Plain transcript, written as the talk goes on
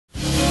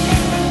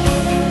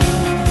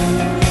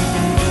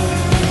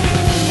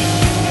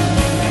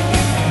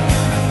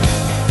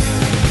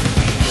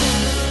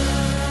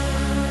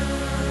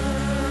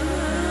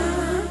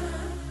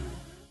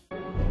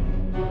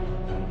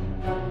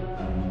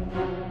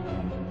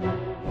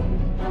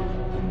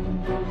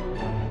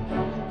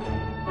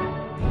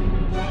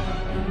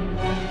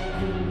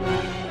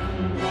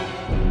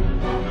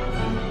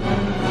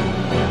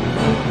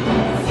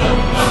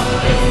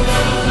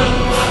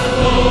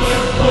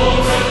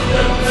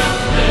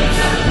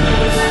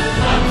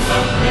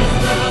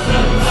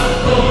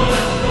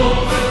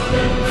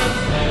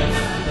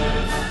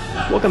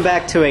Welcome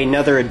back to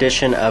another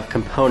edition of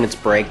Components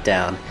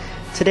Breakdown.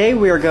 Today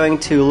we are going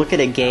to look at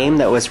a game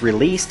that was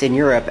released in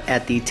Europe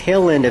at the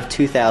tail end of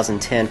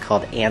 2010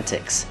 called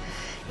Antics.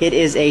 It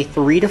is a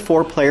 3 to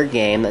 4 player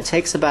game that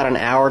takes about an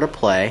hour to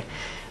play.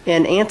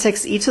 In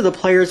Antics, each of the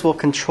players will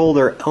control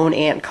their own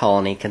ant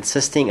colony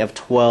consisting of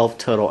 12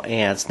 total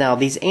ants. Now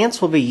these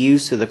ants will be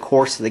used through the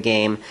course of the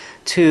game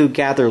to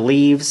gather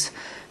leaves,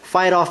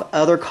 fight off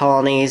other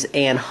colonies,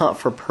 and hunt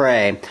for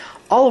prey.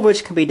 All of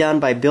which can be done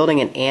by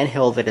building an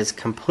anthill that is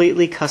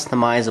completely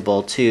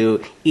customizable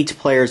to each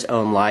player's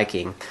own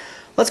liking.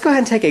 Let's go ahead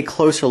and take a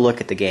closer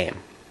look at the game.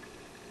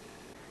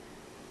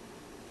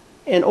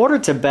 In order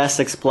to best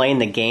explain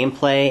the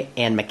gameplay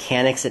and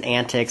mechanics in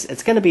Antics,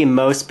 it's going to be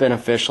most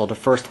beneficial to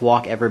first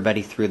walk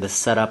everybody through the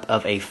setup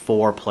of a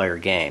 4-player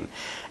game.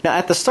 Now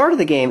at the start of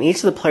the game, each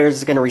of the players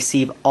is going to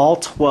receive all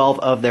 12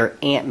 of their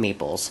ant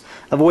meeples,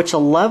 of which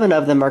 11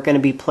 of them are going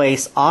to be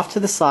placed off to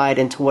the side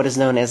into what is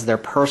known as their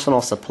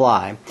personal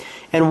supply.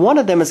 And one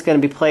of them is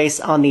going to be placed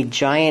on the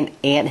giant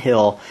ant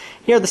hill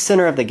near the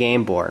center of the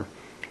game board.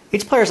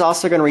 Each player is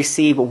also going to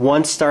receive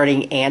one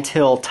starting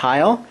anthill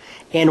tile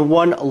and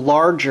one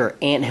larger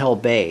anthill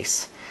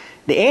base.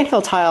 The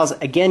anthill tiles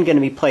again going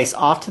to be placed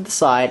off to the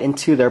side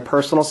into their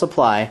personal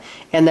supply,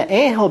 and the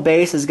anthill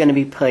base is going to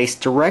be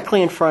placed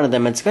directly in front of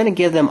them. It's going to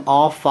give them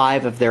all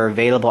 5 of their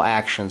available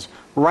actions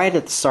right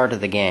at the start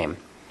of the game.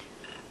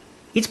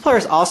 Each player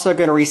is also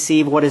going to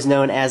receive what is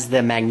known as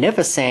the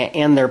Magnificent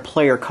and their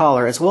player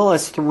color, as well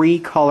as 3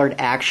 colored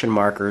action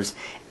markers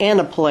and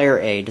a player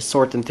aid to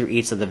sort them through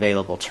each of the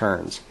available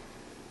turns.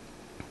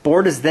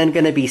 Board is then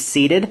going to be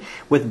seated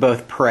with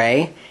both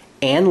prey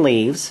and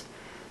leaves.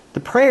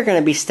 The prey are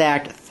going to be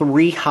stacked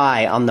 3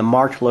 high on the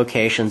marked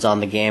locations on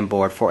the game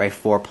board for a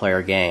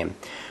 4-player game.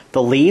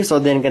 The leaves are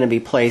then going to be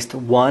placed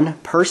 1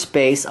 per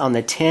space on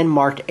the 10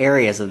 marked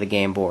areas of the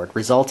game board,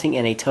 resulting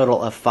in a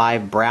total of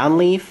 5 brown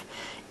leaf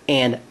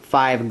and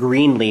 5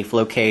 green leaf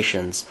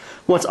locations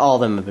once all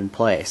of them have been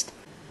placed.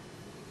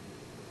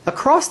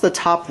 Across the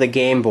top of the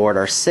game board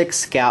are 6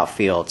 scout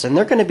fields, and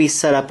they're going to be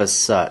set up as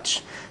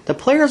such. The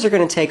players are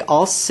going to take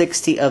all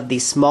 60 of the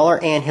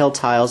smaller anthill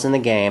tiles in the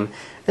game,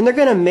 and they're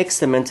going to mix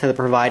them into the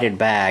provided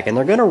bag, and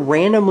they're going to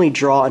randomly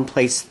draw and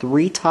place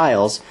 3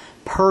 tiles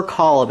per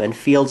column in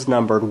fields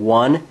numbered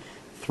 1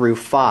 through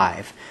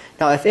 5.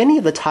 Now if any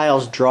of the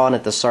tiles drawn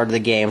at the start of the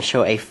game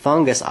show a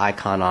fungus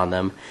icon on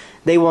them,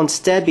 they will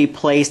instead be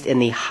placed in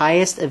the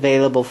highest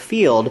available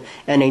field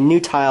and a new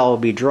tile will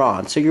be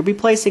drawn. So you'll be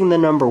placing the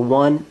number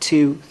 1,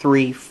 2,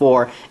 3,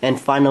 4, and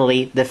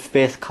finally the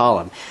 5th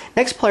column.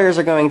 Next, players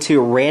are going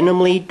to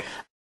randomly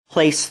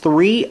place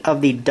 3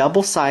 of the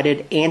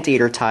double-sided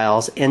anteater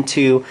tiles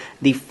into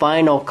the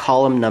final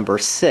column number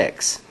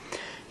 6.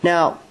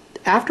 Now,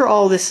 after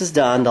all this is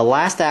done, the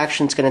last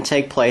action that's going to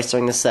take place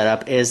during the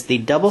setup is the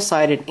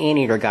double-sided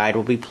anteater guide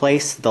will be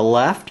placed to the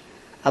left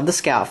of the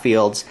scout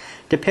fields,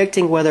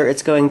 depicting whether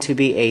it's going to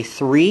be a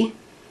 3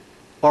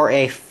 or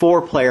a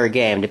 4-player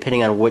game,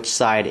 depending on which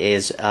side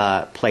is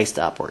placed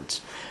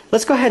upwards.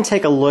 Let's go ahead and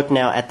take a look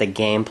now at the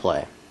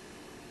gameplay.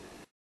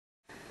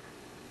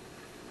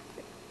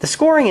 The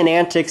scoring in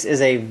Antics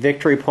is a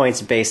victory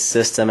points based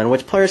system in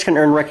which players can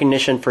earn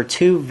recognition for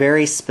 2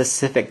 very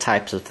specific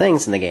types of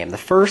things in the game. The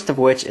first of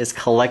which is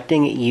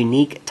collecting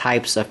unique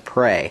types of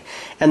prey,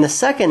 and the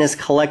second is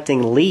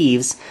collecting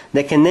leaves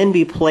that can then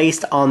be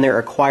placed on their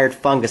acquired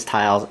fungus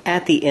tiles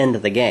at the end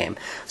of the game.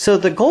 So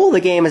the goal of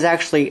the game is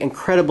actually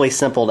incredibly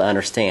simple to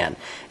understand,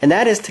 and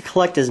that is to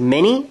collect as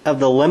many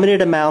of the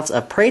limited amounts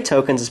of prey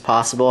tokens as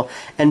possible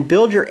and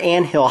build your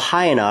anthill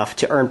high enough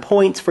to earn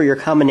points for your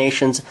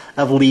combinations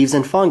of leaves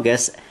and fungus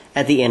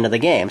at the end of the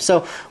game.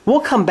 So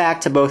we'll come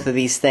back to both of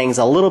these things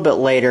a little bit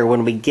later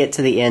when we get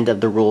to the end of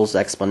the rules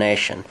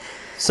explanation.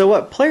 So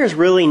what players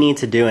really need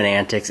to do in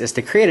Antics is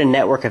to create a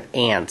network of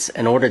ants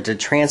in order to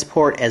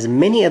transport as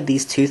many of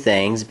these 2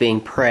 things,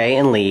 being prey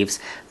and leaves,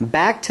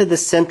 back to the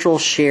central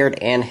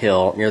shared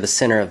anthill near the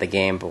center of the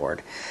game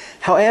board.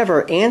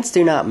 However, ants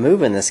do not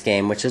move in this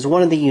game, which is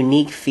one of the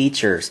unique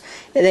features.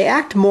 They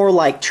act more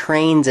like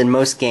trains in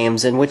most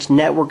games, in which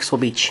networks will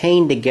be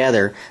chained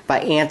together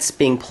by ants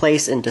being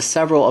placed into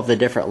several of the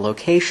different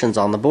locations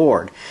on the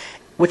board,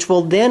 which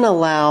will then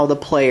allow the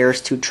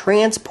players to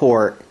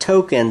transport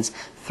tokens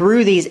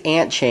through these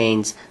ant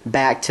chains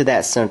back to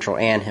that central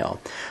anthill.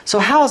 So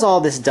how is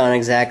all this done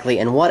exactly,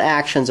 and what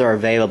actions are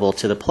available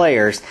to the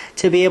players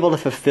to be able to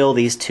fulfill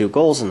these 2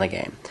 goals in the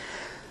game?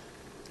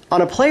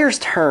 On a player's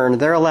turn,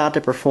 they're allowed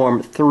to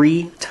perform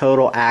 3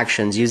 total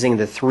actions using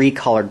the 3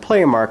 colored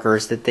player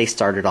markers that they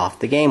started off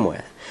the game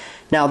with.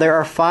 Now, there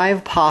are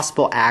 5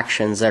 possible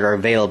actions that are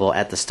available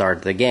at the start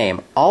of the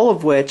game, all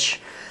of which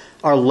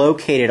are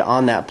located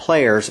on that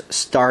player's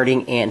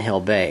starting anthill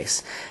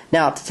base.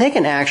 Now, to take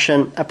an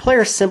action, a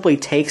player simply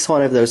takes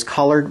one of those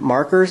colored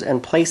markers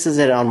and places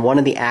it on one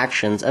of the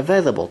actions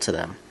available to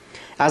them.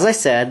 As I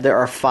said, there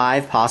are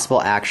 5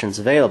 possible actions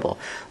available.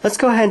 Let's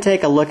go ahead and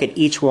take a look at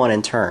each one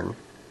in turn.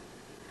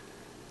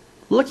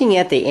 Looking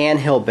at the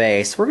anthill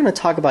base, we're going to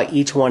talk about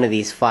each one of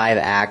these 5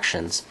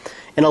 actions.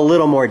 in a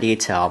little more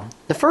detail.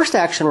 The first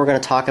action we're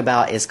going to talk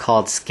about is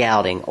called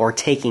scouting, or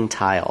taking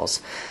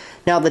tiles.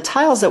 Now, the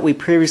tiles that we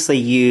previously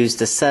used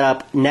to set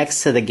up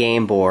next to the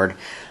game board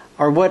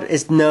are what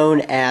is known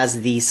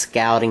as the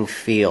scouting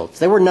fields.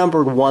 They were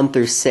numbered 1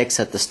 through 6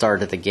 at the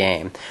start of the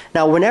game.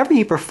 Now, whenever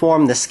you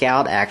perform the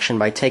scout action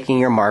by taking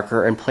your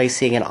marker and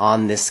placing it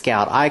on this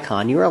scout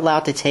icon, you are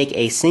allowed to take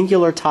a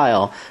singular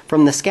tile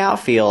from the scout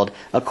field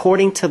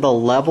according to the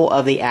level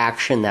of the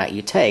action that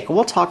you take.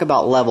 We'll talk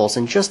about levels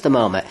in just a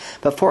moment,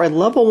 but for a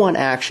level 1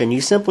 action,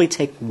 you simply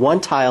take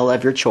one tile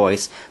of your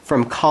choice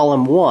from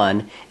column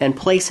 1 and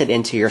place it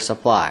into your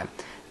supply.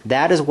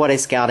 That is what a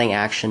scouting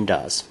action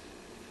does.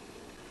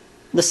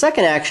 The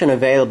second action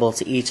available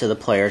to each of the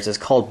players is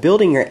called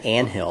building your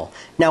anthill.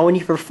 Now, when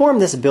you perform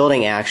this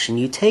building action,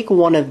 you take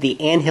one of the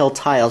anthill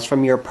tiles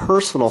from your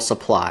personal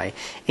supply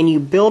and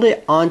you build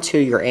it onto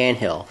your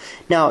anthill.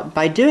 Now,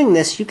 by doing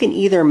this, you can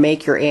either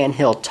make your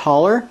anthill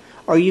taller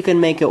or you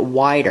can make it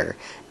wider.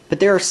 But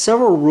there are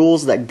several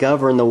rules that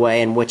govern the way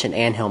in which an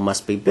anthill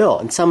must be built,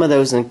 and some of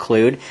those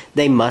include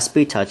they must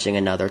be touching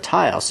another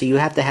tile. So you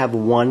have to have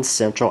one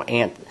central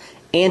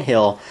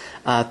anthill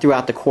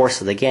throughout the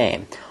course of the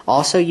game.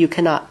 Also, you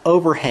cannot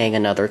overhang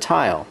another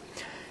tile.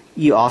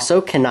 You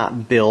also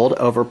cannot build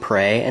over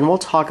prey, and we'll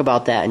talk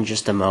about that in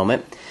just a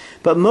moment.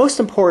 But most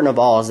important of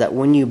all is that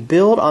when you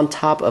build on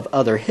top of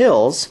other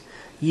hills,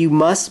 you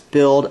must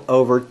build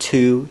over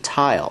 2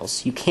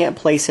 tiles. You can't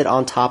place it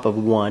on top of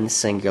one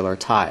singular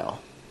tile.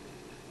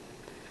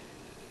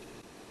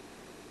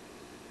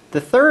 The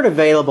third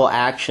available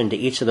action to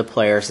each of the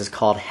players is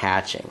called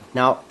hatching.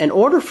 Now, in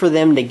order for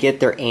them to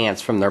get their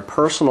ants from their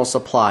personal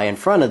supply in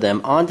front of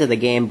them onto the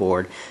game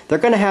board, they're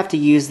going to have to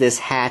use this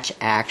hatch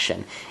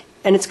action.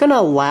 And it's going to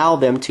allow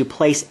them to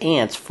place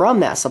ants from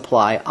that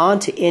supply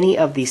onto any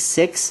of the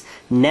 6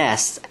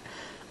 nests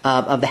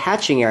of the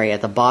hatching area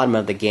at the bottom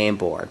of the game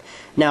board.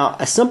 Now,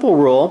 a simple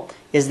rule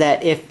is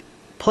that if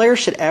players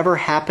should ever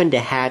happen to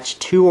hatch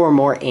 2 or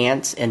more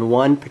ants in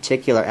one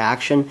particular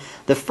action,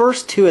 the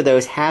first 2 of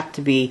those have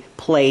to be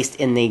placed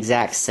in the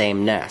exact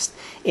same nest.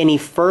 Any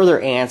further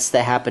ants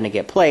that happen to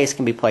get placed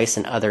can be placed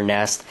in other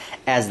nests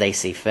as they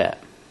see fit.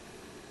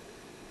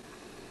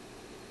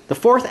 The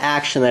fourth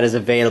action that is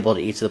available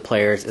to each of the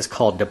players is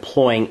called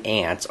deploying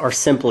ants, or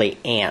simply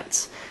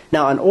ants.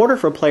 Now, in order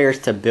for players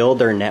to build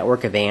their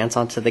network of ants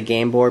onto the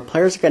game board,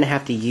 players are going to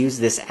have to use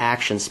this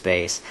action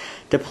space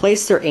to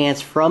place their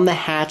ants from the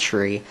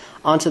hatchery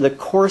onto the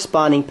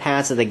corresponding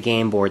paths of the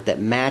game board that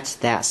match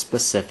that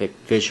specific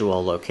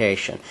visual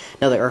location.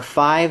 Now, there are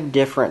 5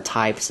 different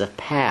types of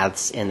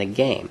paths in the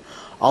game,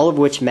 all of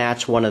which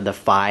match one of the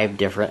 5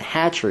 different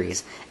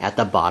hatcheries at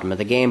the bottom of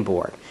the game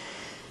board.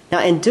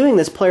 Now, in doing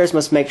this, players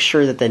must make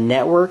sure that the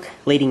network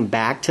leading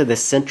back to the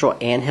central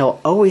anthill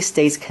always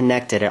stays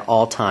connected at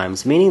all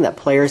times, meaning that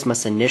players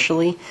must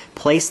initially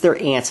place their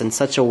ants in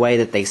such a way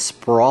that they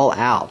sprawl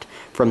out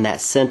from that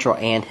central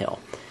anthill.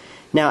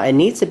 Now, it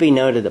needs to be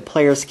noted that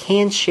players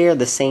can share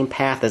the same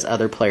path as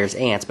other players'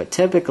 ants, but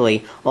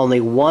typically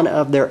only one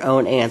of their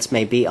own ants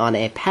may be on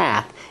a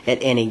path at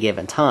any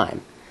given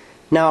time.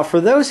 Now, for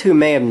those who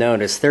may have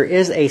noticed, there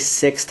is a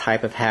 6th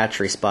type of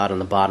hatchery spot on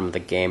the bottom of the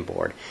game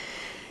board,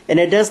 and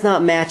it does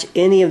not match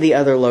any of the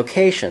other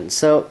locations.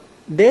 So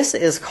this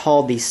is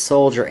called the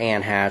soldier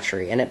ant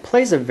hatchery, and it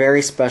plays a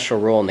very special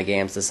role in the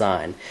game's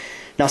design.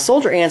 Now,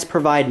 soldier ants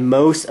provide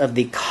most of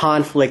the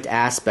conflict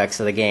aspects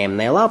of the game, and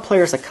they allow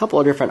players a couple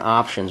of different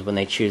options when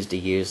they choose to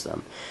use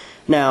them.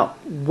 Now,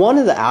 one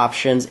of the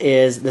options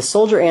is the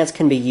soldier ants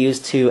can be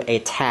used to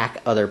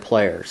attack other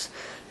players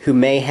who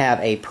may have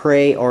a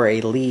prey or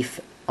a leaf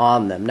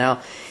on them.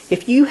 Now,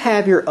 if you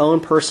have your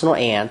own personal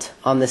ant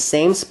on the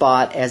same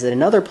spot as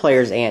another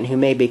player's ant who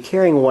may be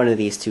carrying one of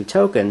these 2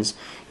 tokens,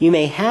 you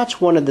may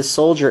hatch one of the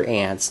soldier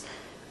ants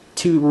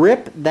to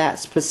rip that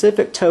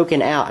specific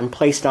token out and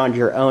place it onto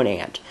your own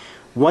ant.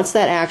 Once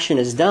that action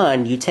is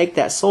done, you take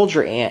that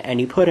soldier ant and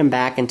you put him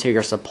back into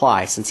your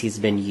supply since he's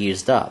been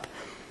used up.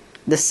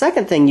 The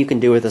second thing you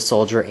can do with a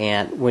soldier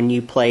ant when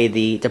you play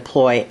the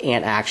deploy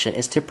ant action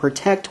is to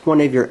protect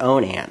one of your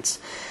own ants.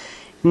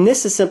 And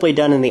this is simply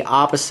done in the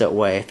opposite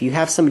way. If you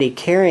have somebody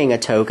carrying a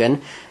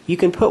token, you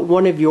can put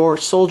one of your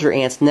soldier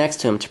ants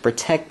next to him to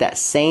protect that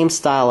same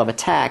style of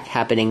attack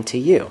happening to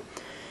you.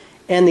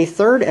 And the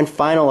third and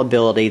final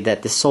ability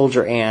that the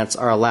soldier ants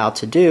are allowed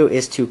to do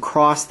is to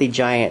cross the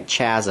giant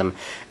chasm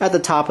at the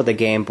top of the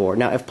game board.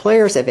 Now, if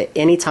players at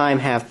any time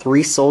have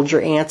 3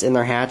 soldier ants in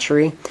their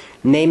hatchery,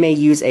 they may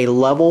use a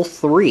level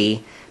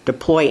 3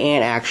 deploy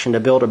ant action to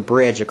build a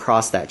bridge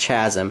across that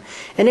chasm,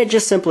 and it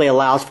just simply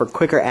allows for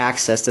quicker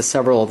access to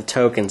several of the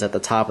tokens at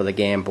the top of the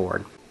game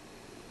board.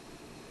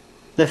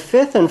 The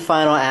 5th and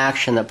final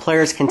action that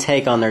players can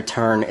take on their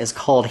turn is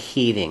called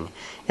heaving.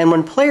 And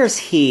when players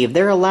heave,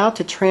 they're allowed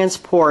to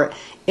transport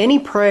any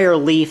prey or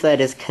leaf that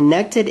is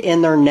connected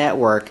in their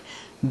network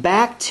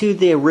back to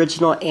the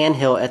original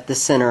anthill at the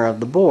center of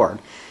the board.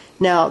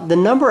 Now, the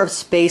number of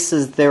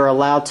spaces they're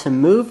allowed to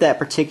move that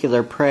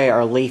particular prey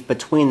or leaf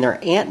between their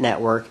ant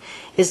network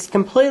is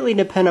completely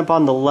dependent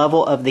upon the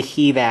level of the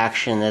heave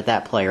action that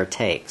that player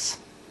takes.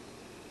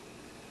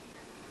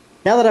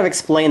 Now that I've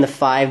explained the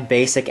 5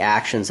 basic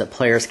actions that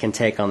players can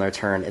take on their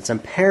turn, it's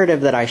imperative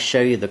that I show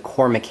you the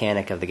core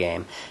mechanic of the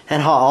game,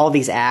 and how all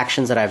these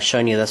actions that I've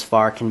shown you thus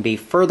far can be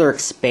further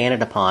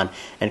expanded upon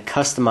and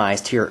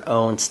customized to your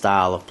own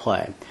style of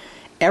play.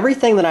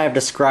 Everything that I have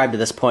described to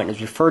this point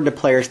is referred to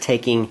players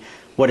taking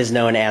what is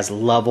known as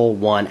level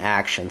 1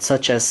 actions,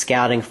 such as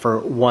scouting for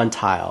 1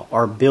 tile,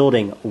 or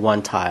building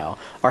 1 tile,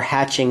 or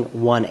hatching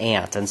 1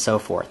 ant, and so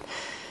forth.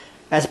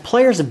 As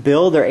players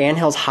build their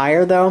anthills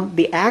higher, though,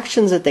 the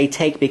actions that they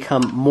take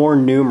become more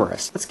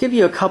numerous. Let's give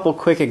you a couple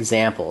quick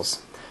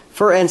examples.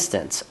 For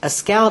instance, a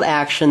scout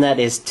action that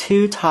is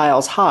 2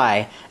 tiles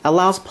high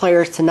allows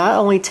players to not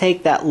only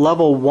take that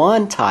level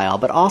 1 tile,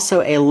 but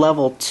also a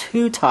level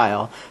 2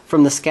 tile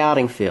from the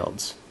scouting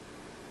fields.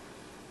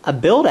 A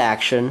build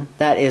action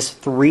that is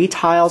 3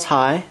 tiles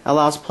high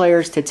allows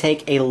players to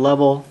take a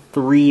level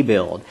 3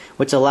 build,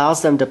 which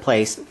allows them to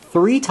place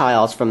 3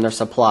 tiles from their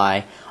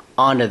supply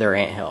onto their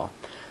anthill.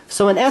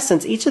 So in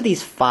essence, each of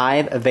these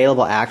 5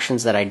 available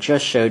actions that I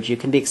just showed you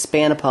can be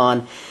expanded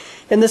upon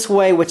in this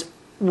way, which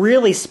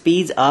really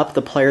speeds up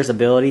the player's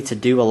ability to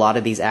do a lot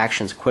of these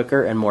actions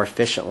quicker and more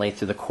efficiently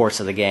through the course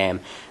of the game.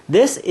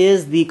 This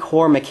is the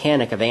core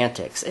mechanic of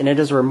Antics, and it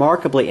is a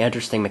remarkably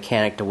interesting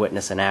mechanic to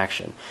witness in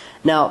action.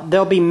 Now,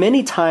 there'll be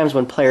many times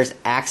when players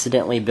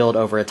accidentally build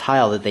over a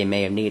tile that they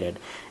may have needed,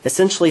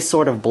 essentially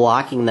sort of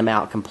blocking them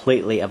out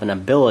completely of an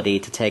ability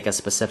to take a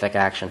specific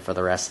action for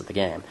the rest of the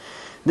game.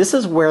 This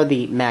is where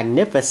the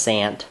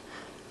Magnificent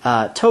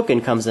token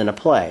comes into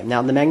play.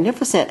 Now, the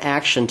Magnificent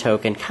action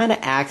token kind of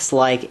acts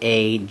like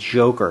a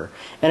joker,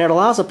 and it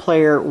allows a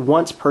player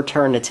once per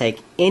turn to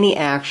take any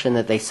action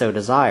that they so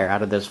desire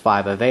out of those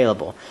 5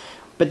 available.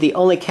 But the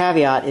only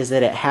caveat is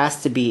that it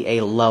has to be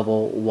a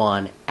level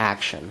 1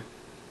 action.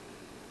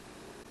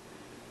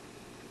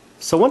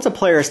 So once a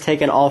player has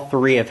taken all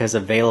 3 of his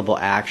available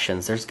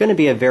actions, there's going to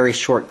be a very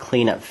short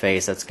cleanup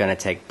phase that's going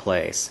to take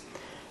place.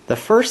 The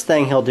first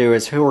thing he'll do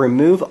is he'll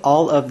remove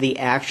all of the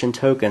action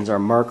tokens or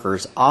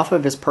markers off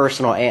of his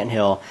personal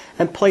anthill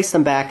and place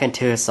them back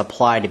into his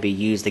supply to be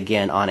used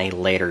again on a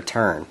later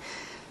turn.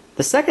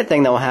 The second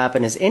thing that will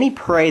happen is any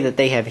prey that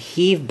they have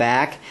heaved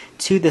back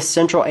to the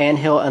central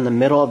anthill in the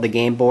middle of the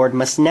game board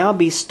must now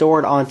be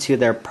stored onto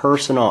their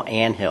personal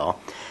anthill.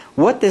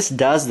 What this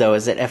does, though,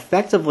 is it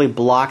effectively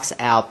blocks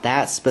out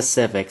that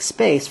specific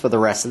space for the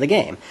rest of the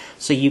game.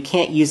 So you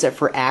can't use it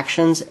for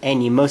actions,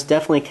 and you most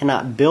definitely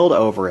cannot build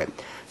over it.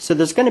 So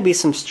there's going to be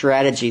some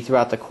strategy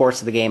throughout the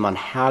course of the game on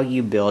how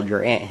you build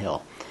your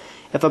anthill.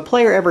 If a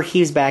player ever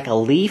heaves back a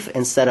leaf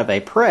instead of a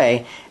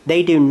prey,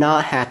 they do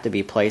not have to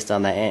be placed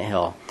on that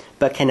anthill,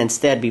 but can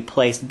instead be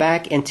placed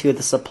back into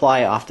the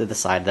supply off to the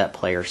side of that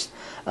player's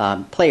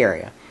play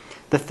area.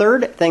 The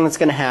third thing that's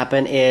going to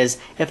happen is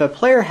if a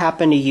player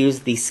happened to use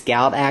the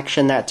scout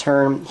action that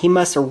turn, he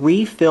must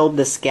refill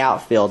the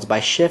scout fields by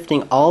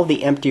shifting all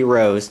the empty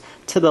rows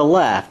to the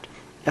left,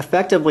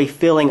 effectively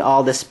filling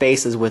all the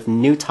spaces with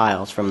new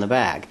tiles from the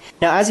bag.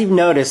 Now, as you've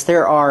noticed,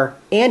 there are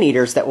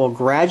anteaters that will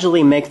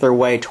gradually make their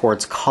way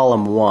towards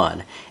column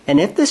 1. And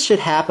if this should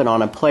happen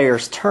on a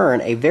player's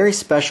turn, a very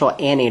special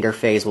anteater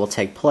phase will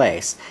take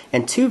place.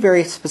 And 2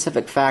 very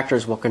specific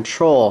factors will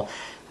control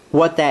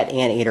what that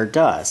anteater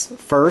does.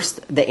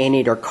 First, the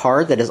anteater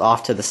card that is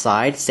off to the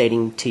side,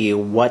 stating to you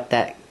what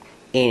that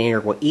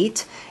anteater will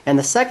eat. And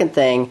the second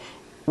thing,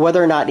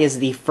 whether or not it is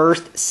the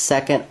first,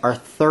 second, or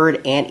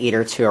third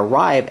anteater to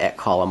arrive at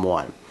column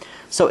 1.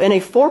 So in a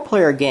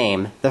 4-player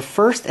game, the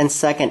first and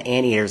second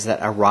anteaters that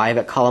arrive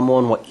at column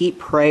 1 will eat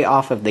prey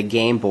off of the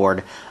game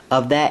board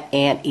of that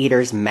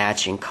anteater's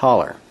matching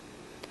color,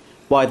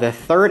 while the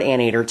third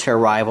anteater to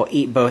arrive will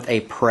eat both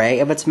a prey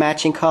of its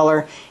matching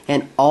color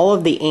and all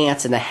of the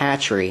ants in the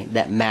hatchery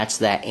that match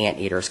that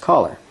anteater's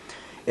color.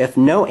 If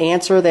no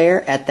ants are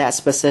there at that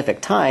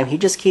specific time, he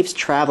just keeps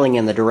traveling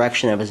in the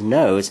direction of his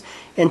nose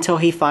until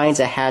he finds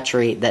a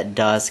hatchery that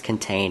does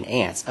contain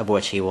ants, of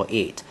which he will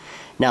eat.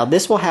 Now,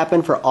 this will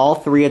happen for all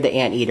 3 of the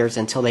anteaters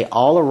until they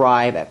all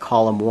arrive at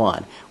column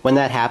 1. When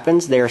that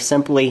happens, they are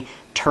simply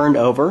turned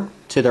over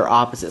to their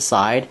opposite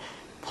side,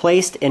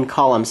 placed in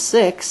column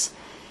 6,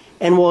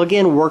 and will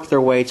again work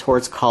their way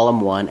towards column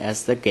 1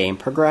 as the game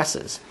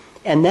progresses.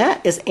 And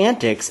that is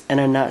Antics in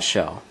a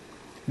nutshell.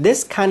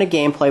 This kind of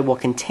gameplay will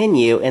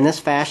continue in this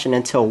fashion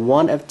until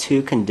one of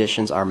 2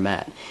 conditions are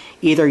met.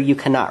 Either you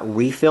cannot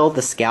refill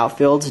the scout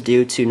fields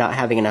due to not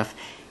having enough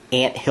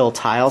anthill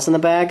tiles in the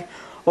bag,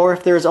 or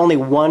if there is only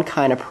one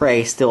kind of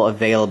prey still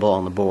available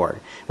on the board.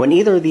 When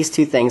either of these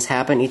 2 things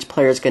happen, each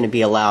player is going to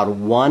be allowed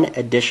 1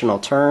 additional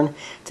turn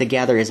to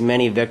gather as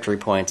many victory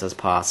points as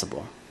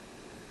possible.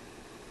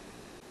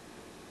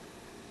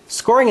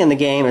 Scoring in the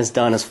game is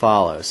done as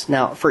follows.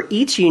 Now, for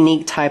each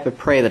unique type of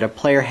prey that a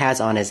player has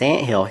on his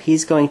anthill,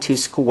 he's going to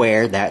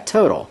square that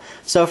total.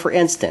 So, for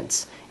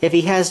instance, if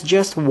he has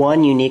just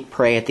 1 unique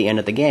prey at the end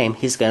of the game,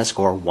 he's going to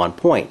score 1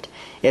 point.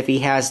 If he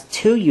has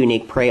 2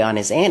 unique prey on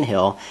his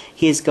anthill,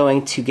 he is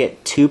going to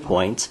get 2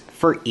 points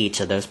for each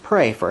of those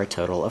prey for a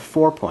total of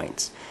 4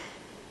 points.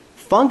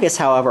 Fungus,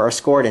 however, are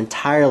scored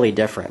entirely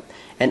different.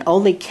 and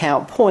only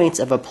count points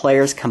if a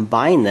player's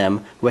combine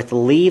them with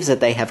leaves that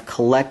they have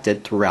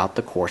collected throughout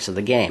the course of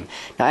the game.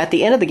 Now, at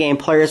the end of the game,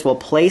 players will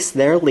place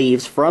their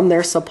leaves from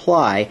their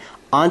supply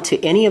onto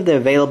any of the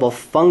available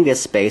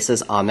fungus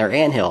spaces on their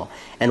anthill,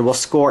 and will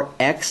score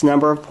X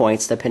number of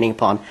points depending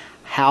upon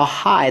how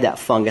high that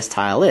fungus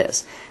tile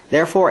is.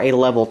 Therefore, a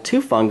level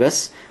 2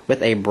 fungus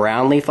with a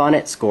brown leaf on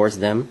it scores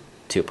them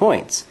 2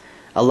 points.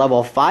 A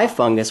level 5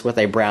 fungus with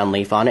a brown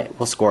leaf on it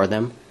will score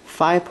them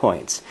 5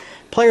 points.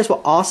 Players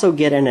will also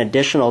get an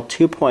additional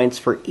 2 points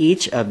for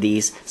each of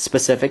these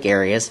specific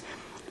areas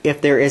if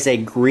there is a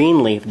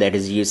green leaf that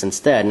is used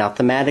instead. Now,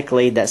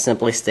 thematically, that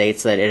simply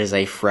states that it is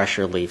a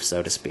fresher leaf,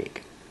 so to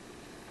speak.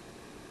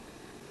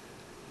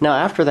 Now,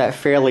 after that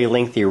fairly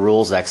lengthy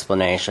rules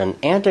explanation,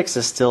 Antics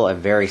is still a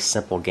very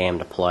simple game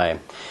to play.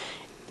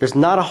 There's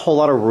not a whole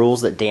lot of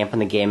rules that dampen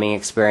the gaming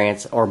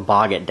experience or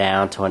bog it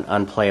down to an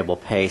unplayable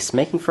pace,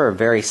 making for a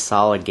very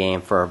solid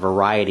game for a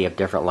variety of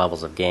different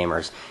levels of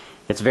gamers.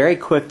 It's very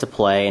quick to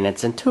play, and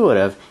it's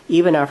intuitive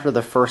even after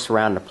the first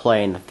round of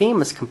play, and the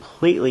theme is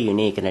completely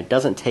unique and it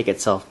doesn't take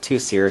itself too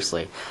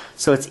seriously.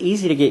 So it's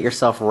easy to get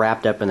yourself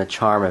wrapped up in the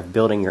charm of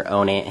building your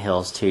own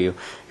anthills to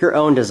your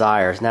own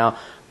desires. Now,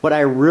 what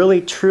I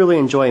really truly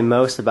enjoy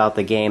most about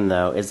the game,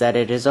 though, is that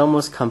it is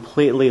almost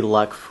completely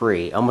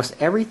luck-free. Almost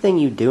everything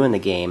you do in the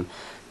game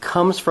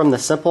comes from the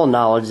simple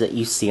knowledge that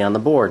you see on the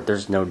board.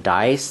 There's no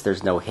dice,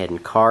 there's no hidden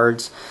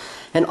cards,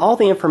 and all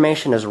the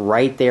information is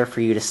right there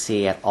for you to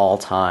see at all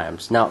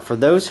times. Now, for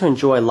those who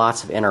enjoy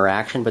lots of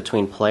interaction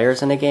between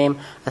players in a game,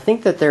 I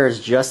think that there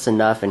is just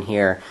enough in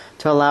here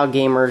to allow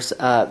gamers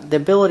the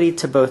ability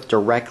to both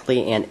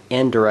directly and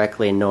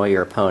indirectly annoy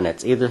your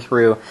opponents, either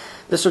through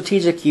the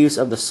strategic use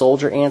of the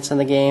soldier ants in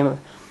the game,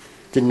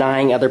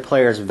 denying other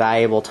players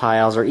valuable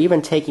tiles, or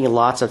even taking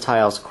lots of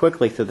tiles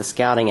quickly through the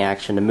scouting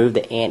action to move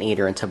the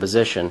anteater into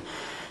position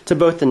to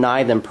both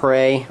deny them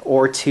prey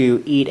or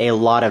to eat a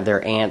lot of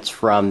their ants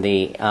from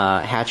the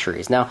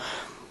hatcheries. Now,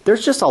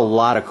 there's just a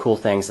lot of cool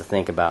things to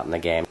think about in the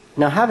game.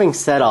 Now, having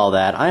said all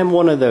that, I am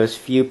one of those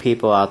few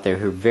people out there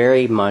who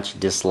very much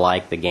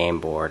dislike the game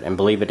board and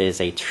believe it is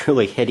a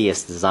truly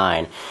hideous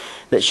design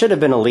that should have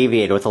been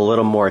alleviated with a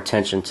little more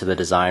attention to the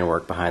design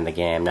work behind the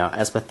game. Now,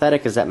 as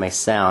pathetic as that may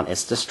sound,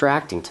 it's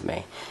distracting to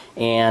me,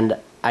 and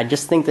I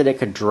just think that it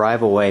could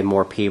drive away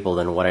more people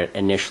than what it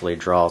initially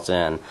draws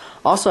in.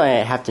 Also, I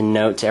have to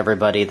note to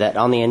everybody that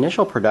on the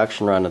initial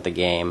production run of the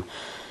game,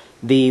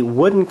 the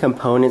wooden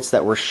components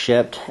that were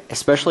shipped,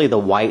 especially the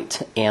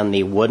white and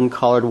the wooden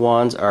colored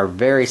ones, are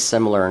very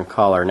similar in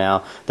color.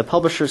 Now, the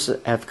publishers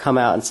have come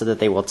out and said that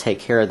they will take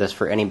care of this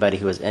for anybody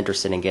who is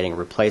interested in getting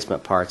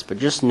replacement parts, but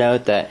just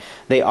note that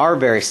they are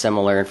very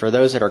similar, and for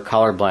those that are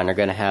colorblind are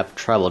going to have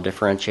trouble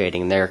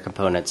differentiating their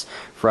components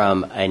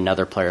from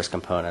another player's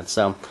components.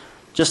 So,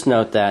 just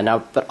note that. Now,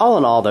 but all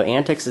in all, though,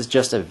 Antics is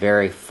just a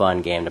very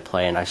fun game to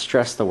play, and I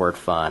stress the word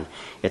fun.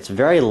 It's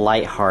very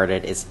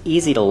lighthearted, it's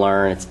easy to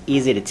learn, it's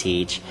easy to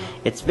teach,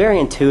 it's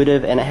very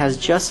intuitive, and it has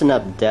just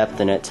enough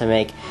depth in it to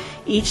make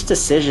each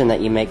decision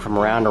that you make from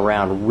round to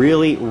round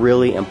really,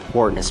 really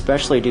important,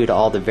 especially due to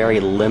all the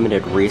very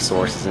limited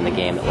resources in the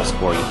game that will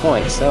score you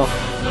points. So,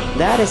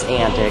 that is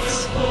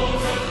Antics.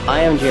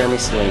 I am Jeremy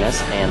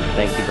Salinas, and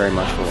thank you very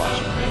much for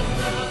watching.